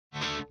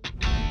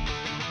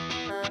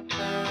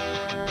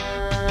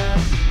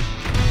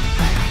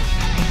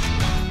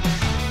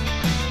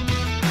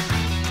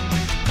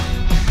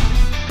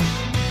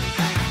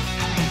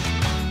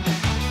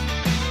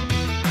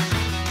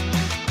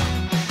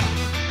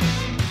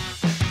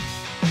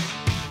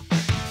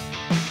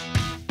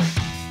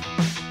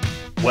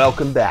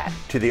Welcome back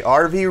to the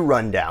RV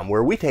Rundown,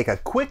 where we take a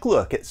quick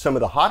look at some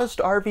of the hottest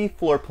RV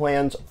floor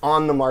plans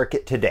on the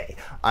market today.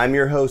 I'm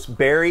your host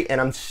Barry,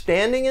 and I'm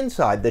standing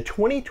inside the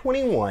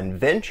 2021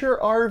 Venture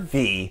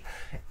RV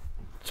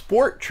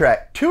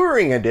Sporttrek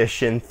Touring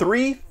Edition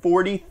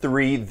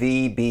 343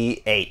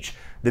 VBH.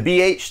 The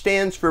BH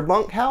stands for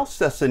bunkhouse.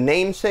 That's the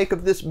namesake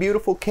of this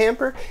beautiful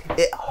camper.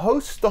 It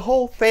hosts the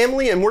whole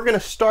family, and we're going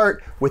to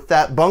start with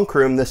that bunk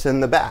room that's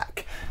in the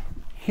back.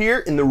 Here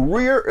in the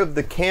rear of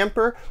the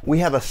camper, we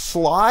have a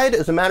slide.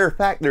 As a matter of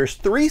fact, there's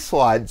 3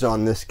 slides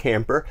on this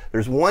camper.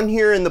 There's one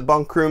here in the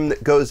bunk room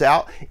that goes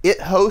out.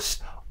 It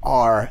hosts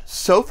our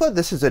sofa.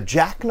 This is a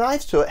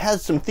jackknife, so it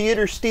has some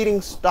theater seating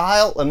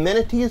style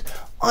amenities.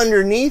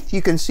 Underneath,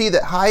 you can see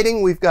that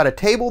hiding, we've got a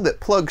table that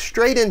plugs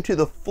straight into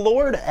the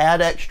floor to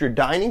add extra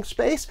dining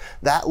space.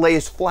 That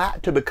lays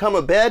flat to become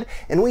a bed,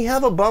 and we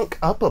have a bunk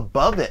up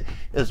above it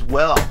as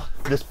well.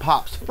 This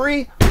pops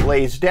free,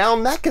 lays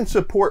down. That can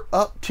support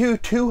up to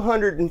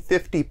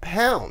 250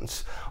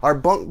 pounds. Our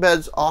bunk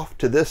beds off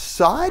to this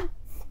side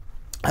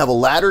have a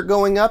ladder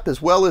going up,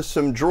 as well as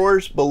some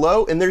drawers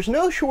below, and there's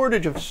no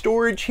shortage of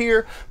storage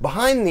here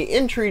behind the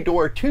entry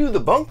door to the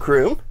bunk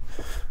room.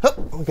 Oh,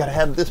 we gotta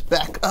have this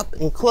back up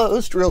and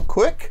closed real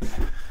quick.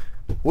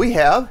 We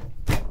have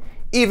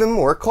even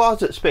more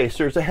closet space.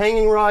 There's a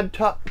hanging rod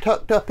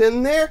tucked up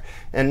in there,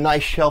 and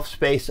nice shelf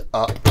space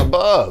up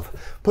above.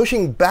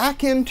 Pushing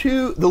back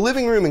into the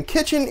living room and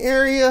kitchen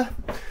area,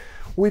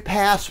 we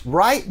pass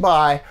right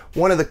by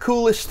one of the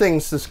coolest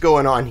things that's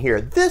going on here.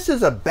 This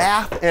is a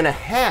bath and a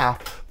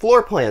half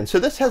floor plan. So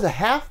this has a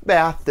half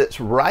bath that's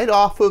right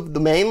off of the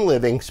main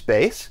living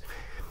space.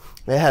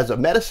 It has a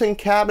medicine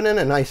cabinet,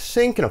 a nice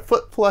sink, and a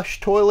foot flush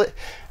toilet,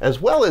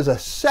 as well as a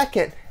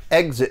second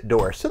exit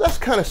door. So that's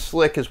kind of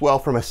slick as well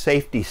from a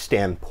safety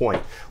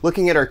standpoint.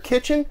 Looking at our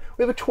kitchen,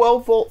 we have a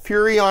 12-volt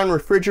Furrion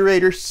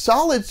refrigerator,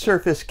 solid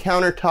surface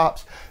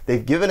countertops.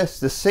 They've given us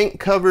the sink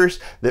covers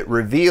that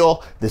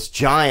reveal this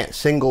giant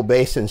single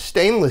basin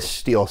stainless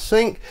steel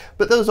sink,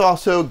 but those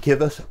also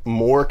give us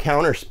more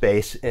counter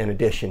space in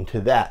addition to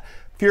that.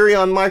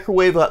 Furrion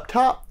microwave up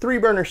top,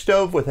 3-burner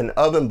stove with an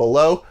oven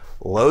below.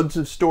 Loads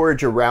of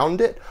storage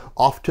around it.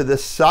 Off to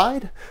this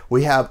side,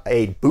 we have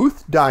a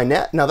booth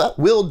dinette. Now that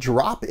will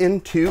drop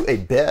into a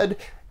bed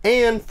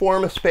and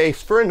form a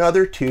space for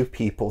another 2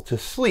 people to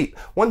sleep.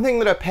 One thing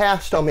that I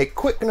passed, I'll make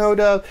quick note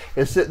of,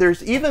 is that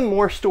there's even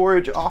more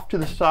storage off to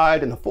the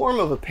side in the form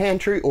of a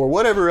pantry or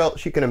whatever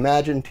else you can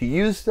imagine to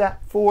use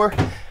that for.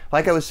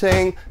 Like I was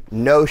saying,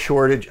 no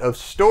shortage of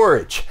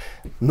storage.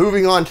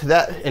 Moving on to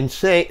that and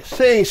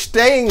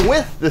staying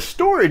with the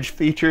storage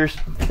features,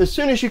 as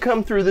soon as you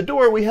come through the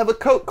door, we have a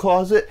coat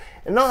closet.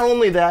 And not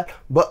only that,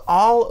 but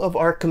all of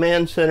our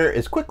command center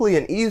is quickly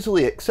and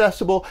easily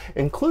accessible,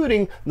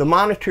 including the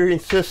monitoring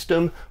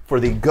system for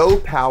the Go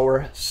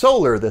Power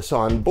solar that's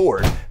on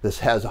board. This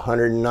has a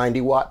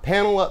 190-watt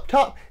panel up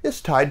top.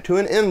 It's tied to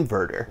an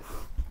inverter.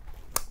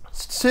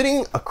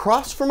 Sitting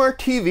across from our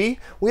TV,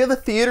 we have a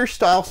theater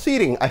style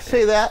seating. I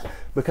say that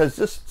because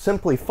this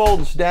simply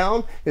folds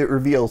down. It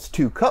reveals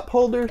 2 cup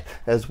holders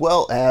as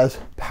well as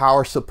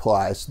power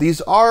supplies.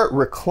 These are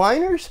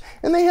recliners,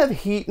 and they have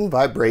heat and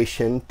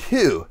vibration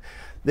too.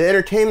 The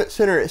entertainment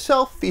center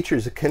itself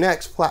features a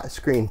Connect flat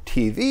screen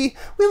TV.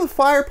 We have a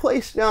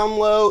fireplace down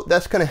low.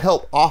 That's going to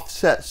help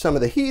offset some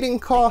of the heating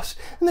costs,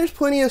 and there's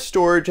plenty of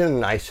storage and a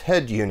nice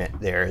head unit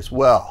there as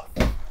well.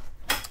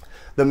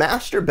 The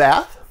master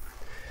bath,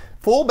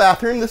 full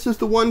bathroom. This is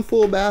the one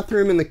full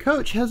bathroom in the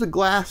coach. Has a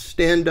glass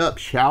stand-up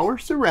shower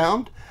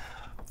surround,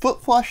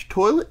 foot flush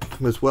toilet,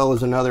 as well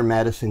as another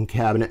medicine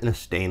cabinet and a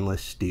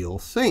stainless steel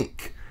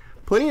sink.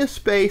 Plenty of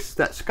space.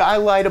 That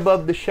skylight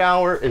above the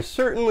shower is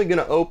certainly going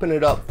to open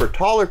it up for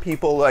taller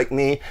people like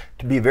me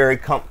to be very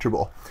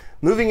comfortable.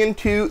 Moving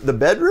into the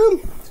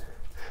bedroom,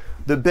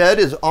 the bed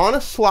is on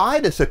a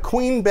slide. It's a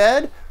queen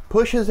bed,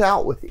 pushes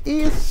out with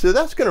ease, so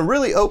that's going to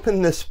really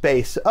open this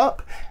space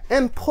up.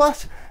 And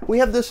plus, we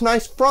have this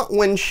nice front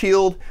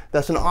windshield.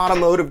 That's an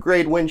automotive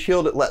grade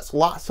windshield. It lets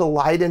lots of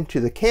light into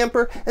the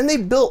camper, and they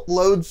built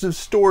loads of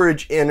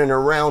storage in and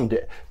around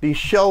it. These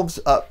shelves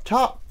up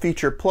top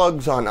feature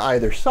plugs on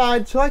either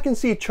side, so I can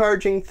see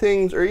charging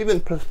things or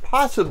even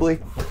possibly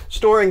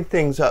storing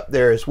things up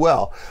there as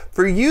well.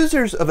 For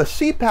users of a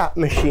CPAP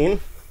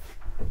machine,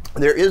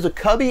 there is a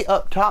cubby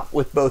up top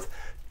with both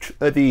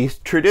the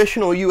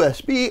traditional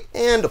USB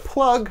and a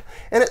plug,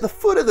 and at the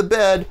foot of the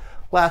bed,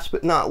 last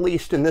but not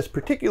least in this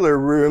particular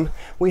room,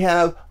 we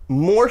have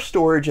more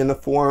storage in the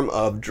form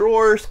of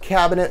drawers,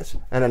 cabinets,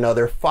 and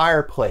another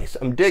fireplace.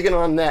 I'm digging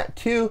on that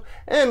too,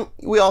 and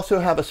we also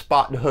have a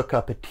spot to hook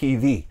up a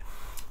TV.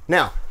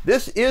 Now,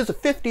 this is a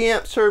 50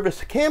 amp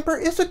service camper.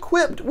 It's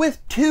equipped with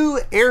 2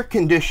 air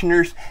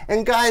conditioners.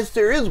 And guys,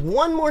 there is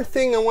one more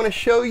thing I want to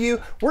show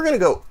you. We're going to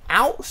go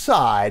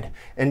outside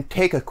and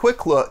take a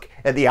quick look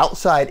at the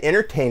outside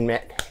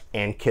entertainment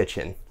and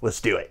kitchen. Let's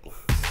do it.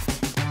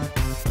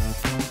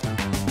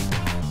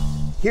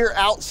 Here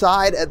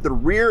outside at the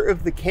rear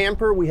of the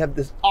camper, we have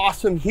this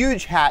awesome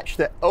huge hatch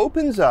that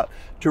opens up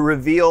to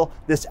reveal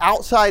this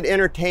outside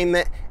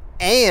entertainment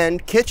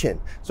and kitchen.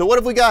 So what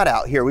have we got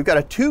out here? We've got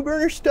a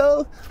 2-burner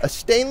stove, a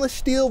stainless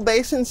steel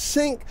basin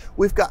sink.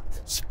 We've got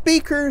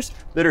speakers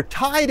that are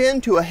tied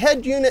into a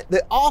head unit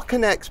that all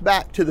connects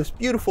back to this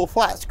beautiful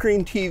flat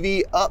screen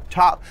TV up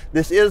top.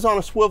 This is on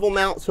a swivel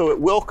mount, so it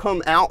will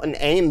come out and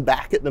aim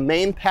back at the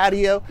main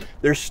patio.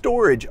 There's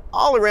storage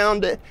all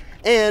around it,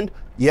 and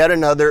yet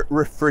another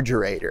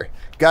refrigerator.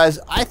 Guys,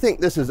 I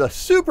think this is a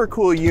super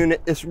cool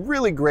unit. It's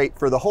really great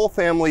for the whole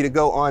family to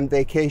go on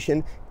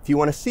vacation. If you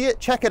want to see it,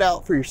 check it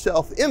out for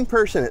yourself in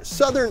person at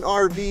Southern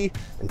RV.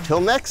 Until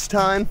next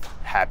time,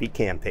 happy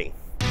camping.